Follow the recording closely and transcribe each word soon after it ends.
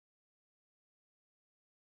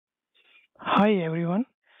Hi everyone.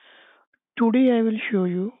 Today I will show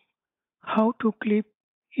you how to clip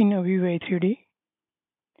in AVEVA E3D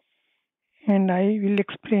and I will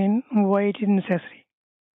explain why it is necessary.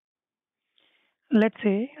 Let's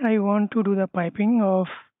say I want to do the piping of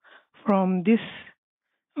from this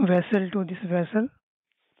vessel to this vessel.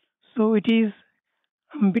 So it is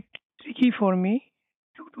a bit tricky for me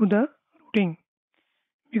to do the routing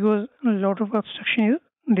because a lot of obstruction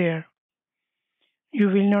is there. You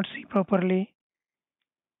will not see properly.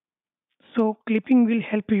 So clipping will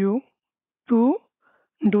help you to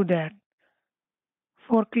do that.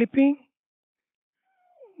 For clipping,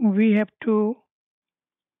 we have to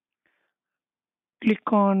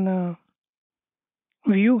click on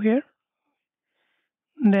view here.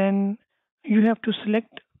 Then you have to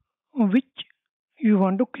select which you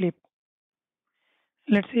want to clip.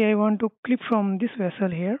 Let's say I want to clip from this vessel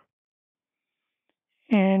here,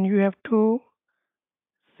 and you have to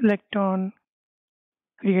select on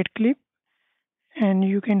create clip, and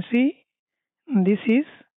you can see this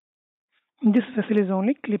vessel is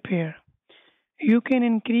only clip here. You can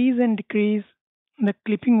increase and decrease the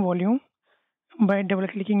clipping volume by double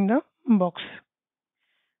clicking the box.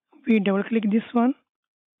 We double click this one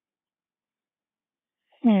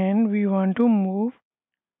and we want to move,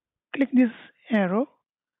 click this arrow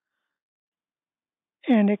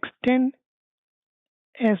and extend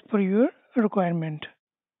as per your requirement.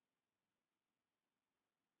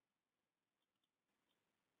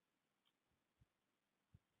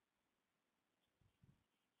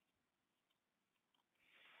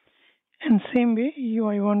 And same way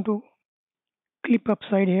I want to clip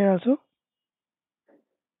upside here also.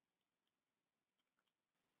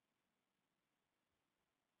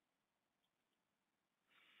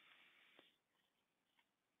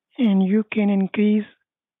 And you can increase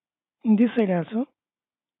this side also.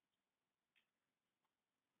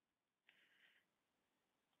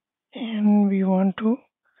 And we want to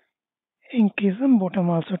increase the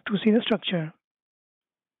bottom also to see the structure.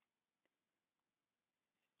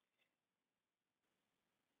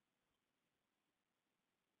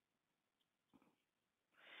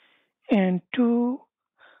 And to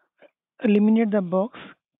eliminate the box,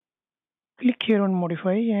 click here on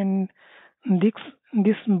modify and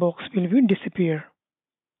this box will be disappear.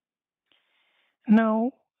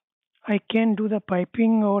 Now I can do the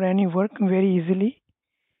piping or any work very easily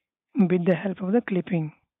with the help of the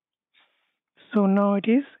clipping. So now it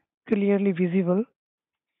is clearly visible.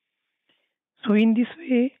 So in this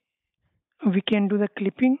way we can do the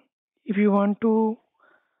clipping. If you want to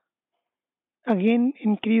again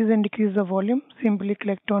increase and decrease the volume, simply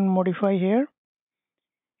click on modify here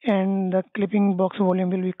and the clipping box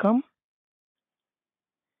volume will become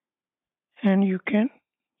and you can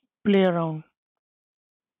play around.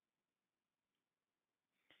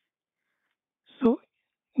 So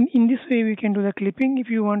in this way we can do the clipping.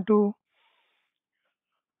 If you want to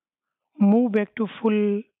move back to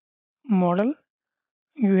full model,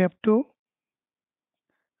 you have to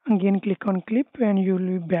again click on clip and you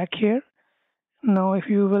will be back here. Now if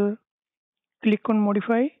you will click on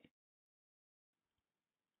modify,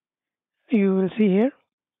 you will see here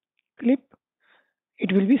clip,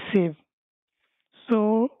 it will be saved.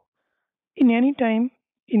 So in any time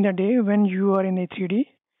in the day when you are in A3D,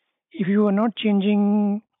 if you are not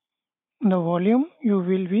changing the volume, you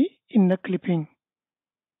will be in the clipping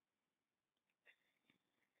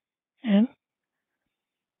and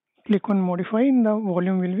click on modify and the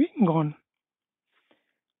volume will be gone.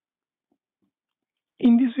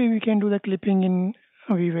 In this way we can do the clipping in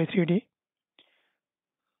AVEVA E3D.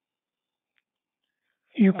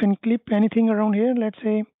 You can clip anything around here. Let's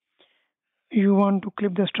say you want to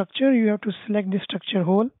clip the structure, you have to select the structure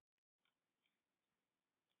whole.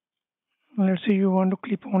 Let's say you want to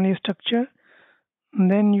clip only structure,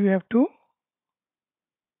 then you have to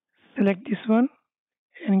select this one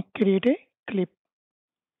and create a clip.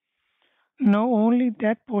 Now only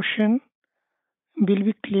that portion will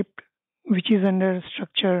be clipped which is under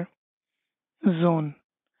structure zone.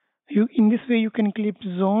 In this way you can clip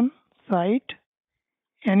zone, site,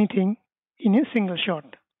 anything in a single shot.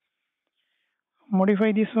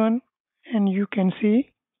 Modify this one and you can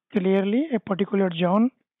see clearly a particular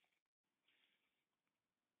zone.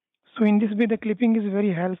 So in this way the clipping is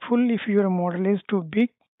very helpful if your model is too big.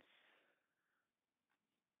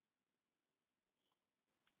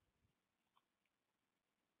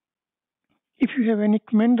 If you have any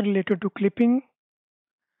comment related to clipping,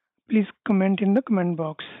 please comment in the comment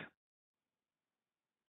box.